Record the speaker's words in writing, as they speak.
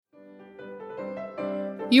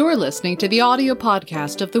You're listening to the audio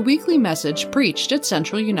podcast of the weekly message preached at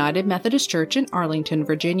Central United Methodist Church in Arlington,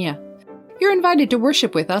 Virginia. You're invited to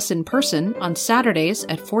worship with us in person on Saturdays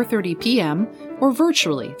at 4:30 p.m. or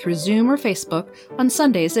virtually through Zoom or Facebook on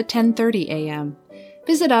Sundays at 10:30 a.m.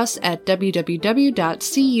 Visit us at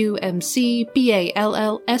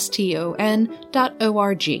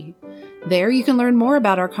www.cumcballston.org. There you can learn more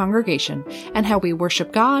about our congregation and how we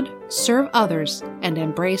worship God, serve others, and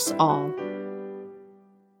embrace all.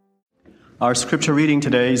 Our scripture reading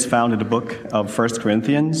today is found in the book of 1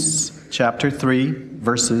 Corinthians, chapter 3,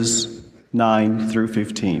 verses 9 through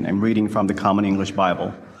 15. I'm reading from the Common English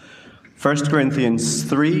Bible. 1 Corinthians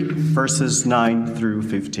 3, verses 9 through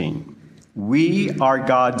 15. We are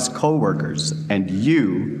God's co-workers, and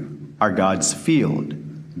you are God's field,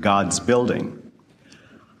 God's building.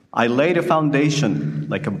 I laid a foundation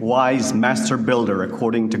like a wise master builder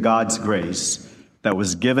according to God's grace that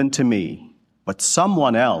was given to me, but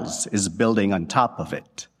someone else is building on top of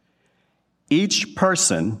it. Each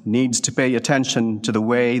person needs to pay attention to the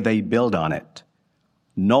way they build on it.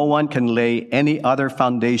 No one can lay any other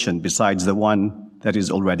foundation besides the one that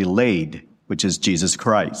is already laid, which is Jesus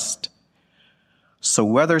Christ. So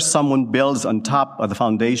whether someone builds on top of the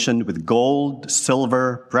foundation with gold,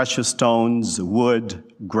 silver, precious stones, wood,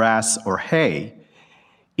 grass, or hay,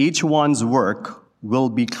 each one's work will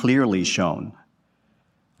be clearly shown.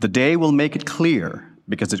 The day will make it clear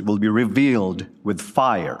because it will be revealed with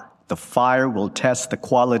fire. The fire will test the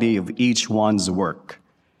quality of each one's work.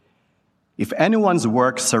 If anyone's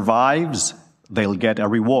work survives, they'll get a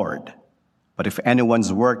reward. But if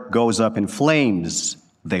anyone's work goes up in flames,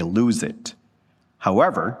 they lose it.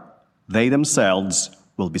 However, they themselves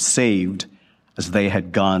will be saved as they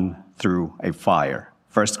had gone through a fire.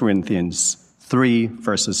 1 Corinthians 3,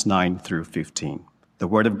 verses 9 through 15. The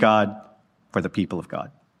word of God for the people of God.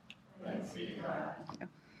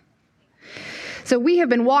 So we have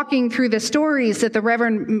been walking through the stories that the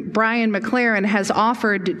Reverend Brian McLaren has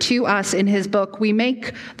offered to us in his book, We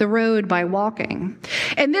Make the Road by Walking.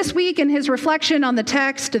 And this week, in his reflection on the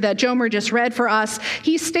text that Jomer just read for us,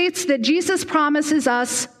 he states that Jesus promises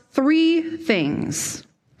us three things.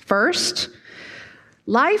 First,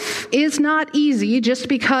 life is not easy just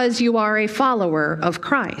because you are a follower of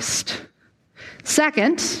Christ.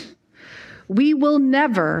 Second, we will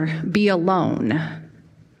never be alone.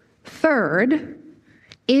 Third,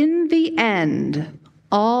 in the end,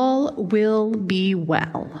 all will be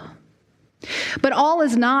well. But all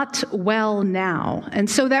is not well now. And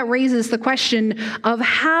so that raises the question of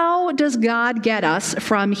how does God get us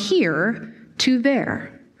from here to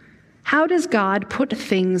there? How does God put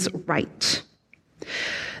things right?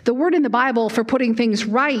 The word in the Bible for putting things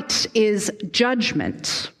right is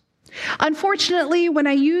judgment. Unfortunately, when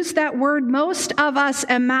I use that word, most of us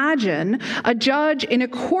imagine a judge in a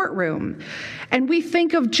courtroom, and we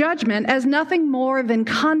think of judgment as nothing more than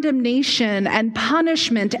condemnation and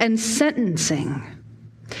punishment and sentencing.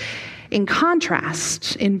 In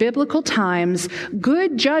contrast, in biblical times,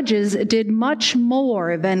 good judges did much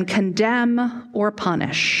more than condemn or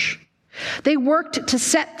punish. They worked to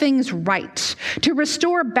set things right, to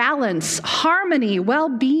restore balance, harmony,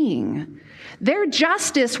 well-being. Their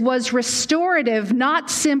justice was restorative,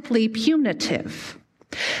 not simply punitive.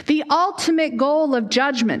 The ultimate goal of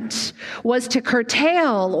judgment was to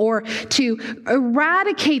curtail or to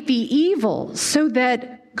eradicate the evil so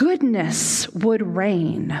that goodness would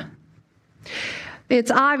reign.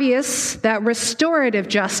 It's obvious that restorative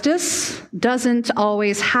justice doesn't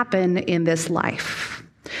always happen in this life.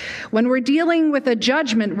 When we're dealing with a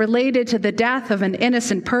judgment related to the death of an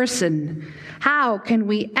innocent person, how can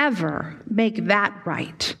we ever make that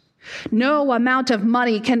right? No amount of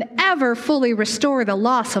money can ever fully restore the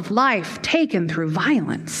loss of life taken through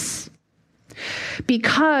violence.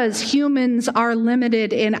 Because humans are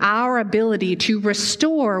limited in our ability to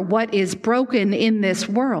restore what is broken in this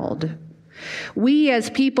world, we as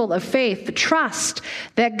people of faith trust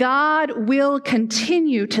that God will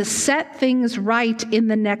continue to set things right in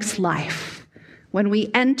the next life when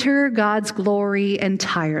we enter God's glory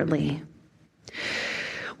entirely.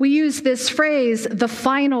 We use this phrase, the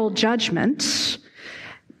final judgment,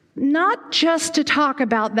 not just to talk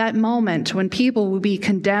about that moment when people will be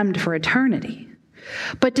condemned for eternity,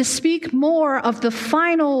 but to speak more of the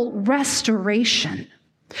final restoration.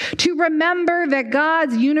 To remember that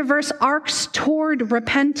God's universe arcs toward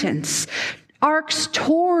repentance, arcs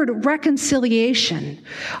toward reconciliation,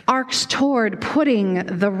 arcs toward putting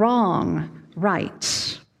the wrong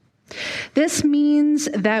right. This means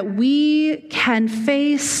that we can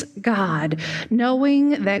face God,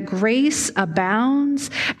 knowing that grace abounds,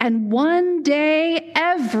 and one day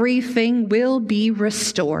everything will be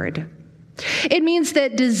restored. It means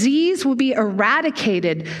that disease will be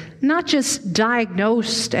eradicated, not just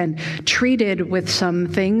diagnosed and treated with some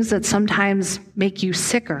things that sometimes make you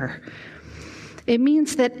sicker. It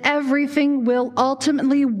means that everything will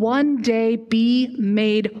ultimately one day be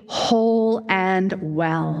made whole and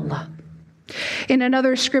well. In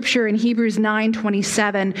another scripture in Hebrews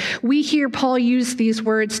 9:27, we hear Paul use these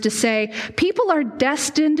words to say, people are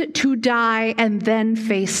destined to die and then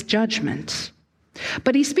face judgment.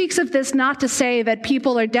 But he speaks of this not to say that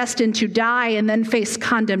people are destined to die and then face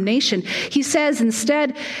condemnation. He says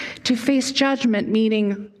instead to face judgment,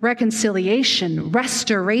 meaning reconciliation,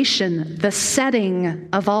 restoration, the setting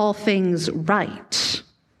of all things right.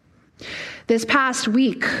 This past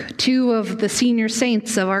week, 2 of the senior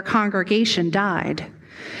saints of our congregation died.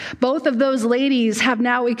 Both of those ladies have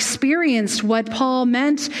now experienced what Paul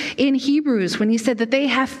meant in Hebrews when he said that they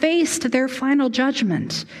have faced their final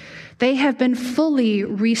judgment. They have been fully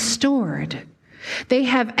restored. They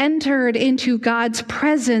have entered into God's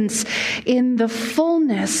presence in the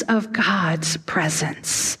fullness of God's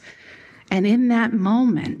presence. And in that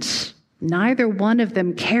moment, neither one of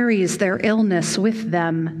them carries their illness with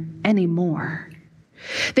them anymore.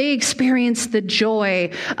 They experience the joy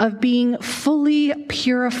of being fully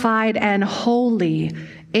purified and holy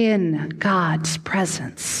in God's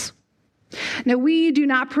presence. Now, we do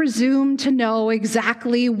not presume to know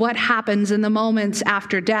exactly what happens in the moments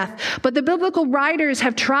after death, but the biblical writers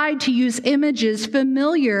have tried to use images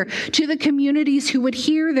familiar to the communities who would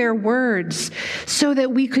hear their words so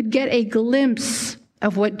that we could get a glimpse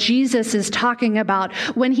of what Jesus is talking about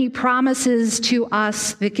when he promises to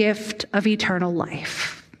us the gift of eternal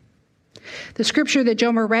life. The scripture that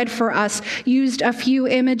Jomer read for us used a few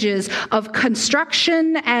images of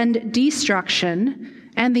construction and destruction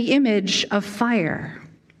and the image of fire.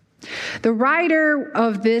 The writer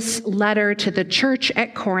of this letter to the church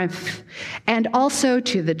at Corinth and also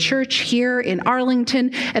to the church here in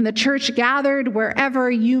Arlington and the church gathered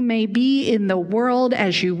wherever you may be in the world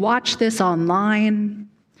as you watch this online,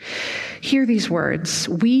 hear these words.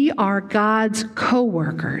 We are God's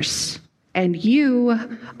co-workers, and you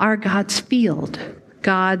are God's field,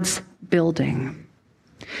 God's building.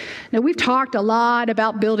 Now, we've talked a lot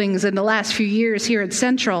about buildings in the last few years here at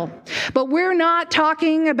Central, but we're not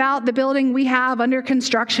talking about the building we have under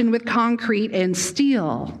construction with concrete and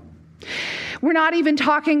steel. We're not even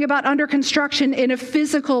talking about under construction in a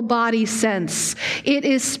physical body sense. It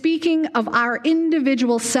is speaking of our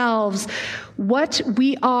individual selves, what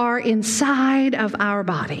we are inside of our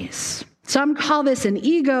bodies. Some call this an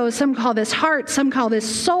ego, some call this heart, some call this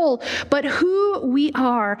soul, but who we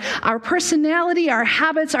are, our personality, our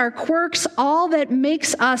habits, our quirks, all that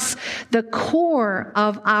makes us the core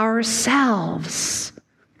of ourselves.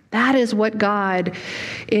 That is what God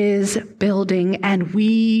is building, and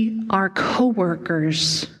we are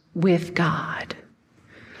co-workers with God.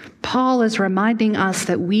 Paul is reminding us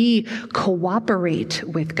that we cooperate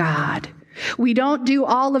with God. We don't do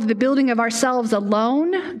all of the building of ourselves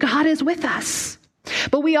alone. God is with us.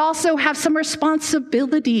 But we also have some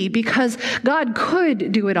responsibility because God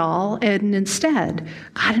could do it all, and instead,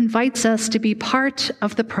 God invites us to be part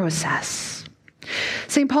of the process.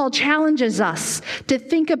 St. Paul challenges us to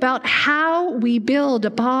think about how we build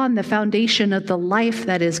upon the foundation of the life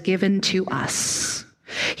that is given to us.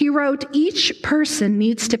 He wrote, each person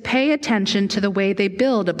needs to pay attention to the way they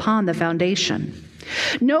build upon the foundation.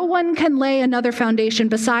 No one can lay another foundation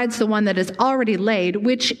besides the one that is already laid,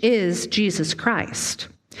 which is Jesus Christ.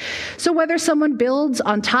 So whether someone builds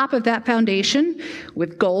on top of that foundation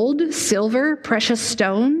with gold, silver, precious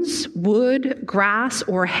stones, wood, grass,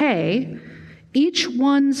 or hay, each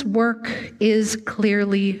one's work is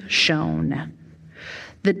clearly shown.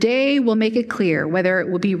 The day will make it clear whether it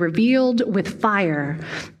will be revealed with fire,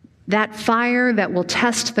 that fire that will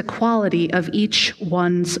test the quality of each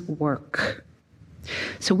one's work.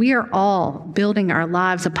 So we are all building our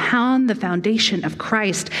lives upon the foundation of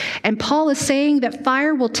Christ. And Paul is saying that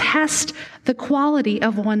fire will test the quality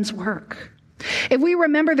of one's work. If we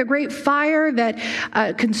remember the great fire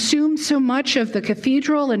that consumed so much of the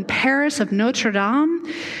cathedral in Paris of Notre Dame,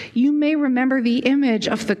 you may remember the image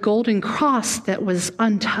of the golden cross that was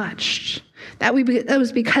untouched. That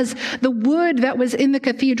was because the wood that was in the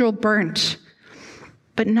cathedral burnt,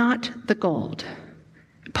 but not the gold.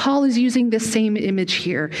 Paul is using this same image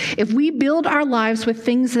here. If we build our lives with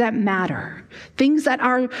things that matter, things that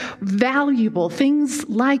are valuable, things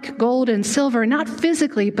like gold and silver, not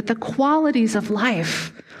physically, but the qualities of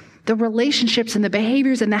life, the relationships and the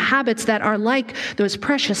behaviors and the habits that are like those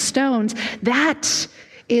precious stones, that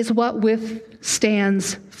is what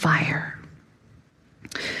withstands fire.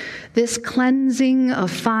 This cleansing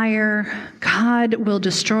of fire, God will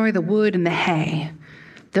destroy the wood and the hay,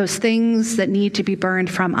 those things that need to be burned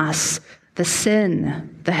from us, the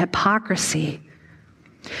sin, the hypocrisy.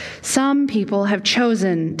 Some people have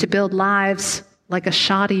chosen to build lives like a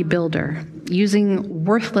shoddy builder, using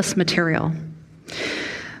worthless material.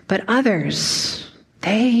 But others,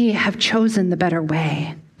 they have chosen the better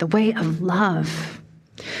way, the way of love.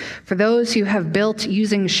 For those who have built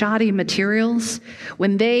using shoddy materials,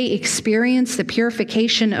 when they experience the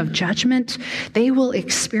purification of judgment, they will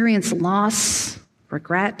experience loss,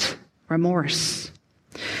 regret, remorse.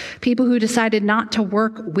 People who decided not to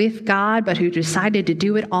work with God, but who decided to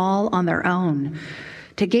do it all on their own,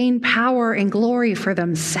 to gain power and glory for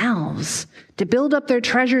themselves, to build up their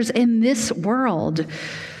treasures in this world,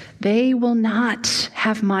 they will not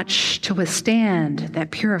have much to withstand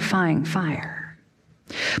that purifying fire.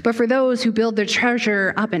 But for those who build their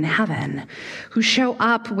treasure up in heaven, who show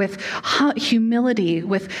up with humility,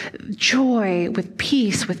 with joy, with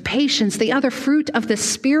peace, with patience, the other fruit of the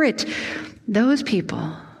Spirit, those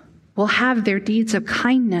people will have their deeds of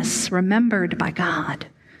kindness remembered by God.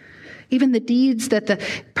 Even the deeds that the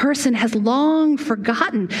person has long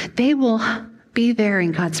forgotten, they will be there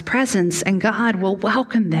in God's presence, and God will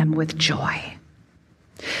welcome them with joy.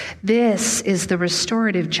 This is the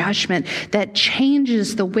restorative judgment that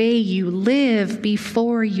changes the way you live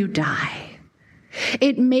before you die.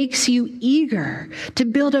 It makes you eager to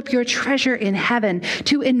build up your treasure in heaven,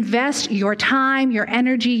 to invest your time, your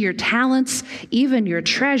energy, your talents, even your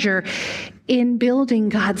treasure in building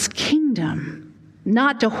God's kingdom,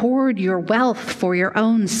 not to hoard your wealth for your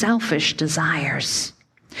own selfish desires.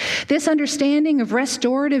 This understanding of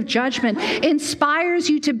restorative judgment inspires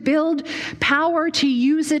you to build power to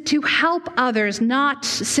use it to help others, not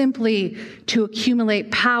simply to accumulate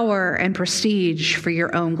power and prestige for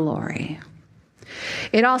your own glory.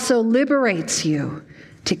 It also liberates you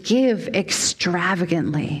to give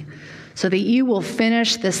extravagantly so that you will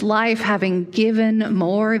finish this life having given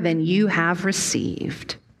more than you have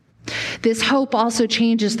received. This hope also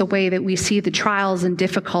changes the way that we see the trials and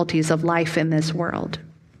difficulties of life in this world.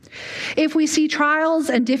 If we see trials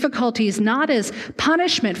and difficulties not as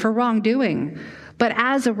punishment for wrongdoing, but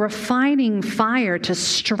as a refining fire to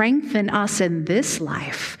strengthen us in this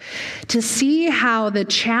life, to see how the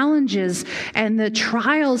challenges and the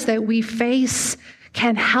trials that we face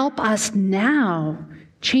can help us now,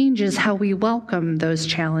 changes how we welcome those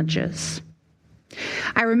challenges.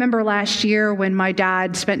 I remember last year when my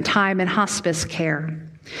dad spent time in hospice care,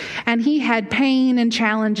 and he had pain and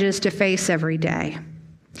challenges to face every day.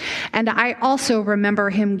 And I also remember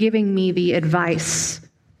him giving me the advice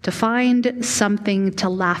to find something to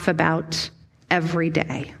laugh about every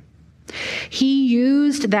day. He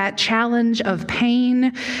used that challenge of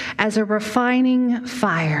pain as a refining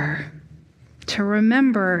fire to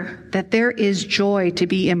remember that there is joy to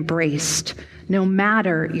be embraced no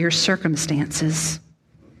matter your circumstances.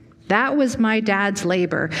 That was my dad's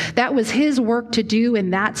labor. That was his work to do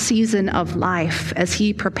in that season of life as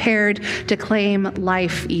he prepared to claim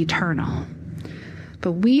life eternal.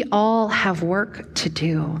 But we all have work to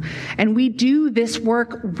do, and we do this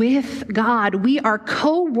work with God. We are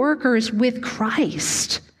co-workers with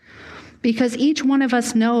Christ because each one of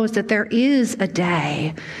us knows that there is a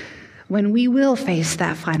day when we will face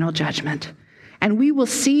that final judgment, and we will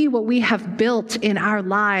see what we have built in our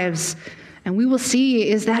lives. And we will see,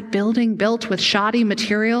 is that building built with shoddy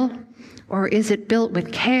material, or is it built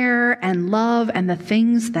with care and love and the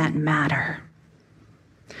things that matter?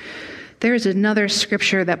 There's another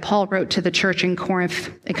scripture that Paul wrote to the church in Corinth.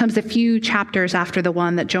 It comes a few chapters after the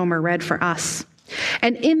one that Jomer read for us.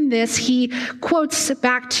 And in this, he quotes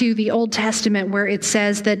back to the Old Testament where it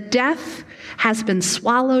says that death has been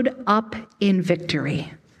swallowed up in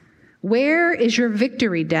victory. Where is your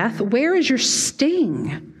victory, death? Where is your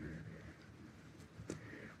sting?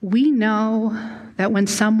 We know that when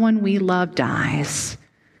someone we love dies,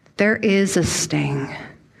 there is a sting.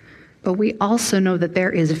 But we also know that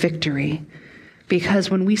there is victory. Because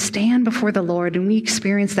when we stand before the Lord and we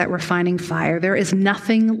experience that refining fire, there is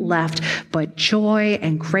nothing left but joy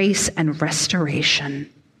and grace and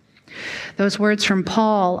restoration. Those words from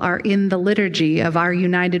Paul are in the liturgy of our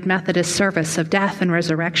United Methodist service of death and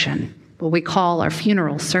resurrection, what we call our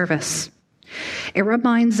funeral service. It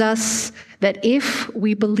reminds us that if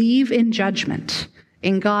we believe in judgment,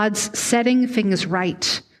 in God's setting things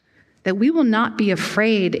right, that we will not be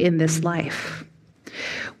afraid in this life.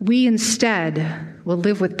 We instead will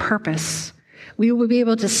live with purpose. We will be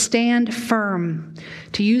able to stand firm,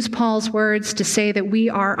 to use Paul's words to say that we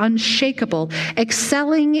are unshakable,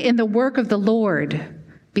 excelling in the work of the Lord,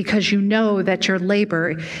 because you know that your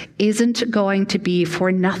labor isn't going to be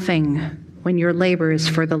for nothing when your labor is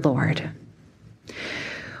for the Lord.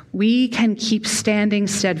 We can keep standing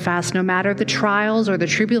steadfast no matter the trials or the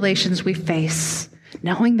tribulations we face,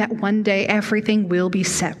 knowing that one day everything will be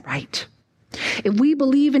set right. If we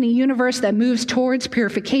believe in a universe that moves towards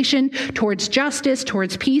purification, towards justice,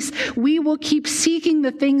 towards peace, we will keep seeking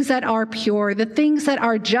the things that are pure, the things that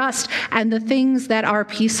are just, and the things that are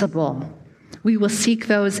peaceable. We will seek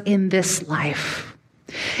those in this life.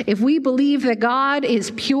 If we believe that God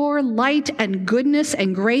is pure light and goodness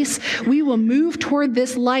and grace, we will move toward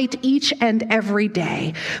this light each and every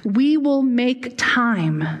day. We will make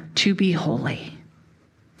time to be holy.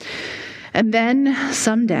 And then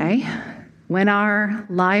someday, when our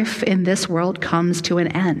life in this world comes to an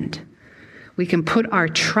end, we can put our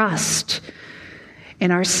trust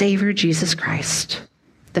in our Savior, Jesus Christ,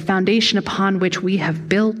 the foundation upon which we have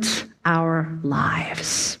built our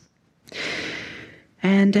lives.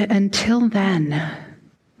 And until then,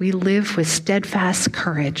 we live with steadfast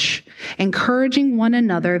courage, encouraging one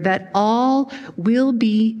another that all will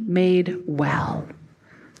be made well,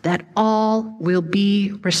 that all will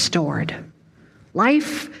be restored.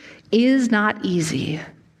 Life is not easy,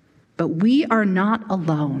 but we are not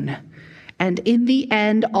alone. And in the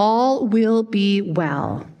end, all will be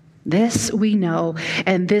well. This we know,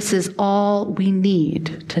 and this is all we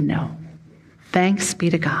need to know. Thanks be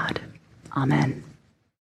to God. Amen.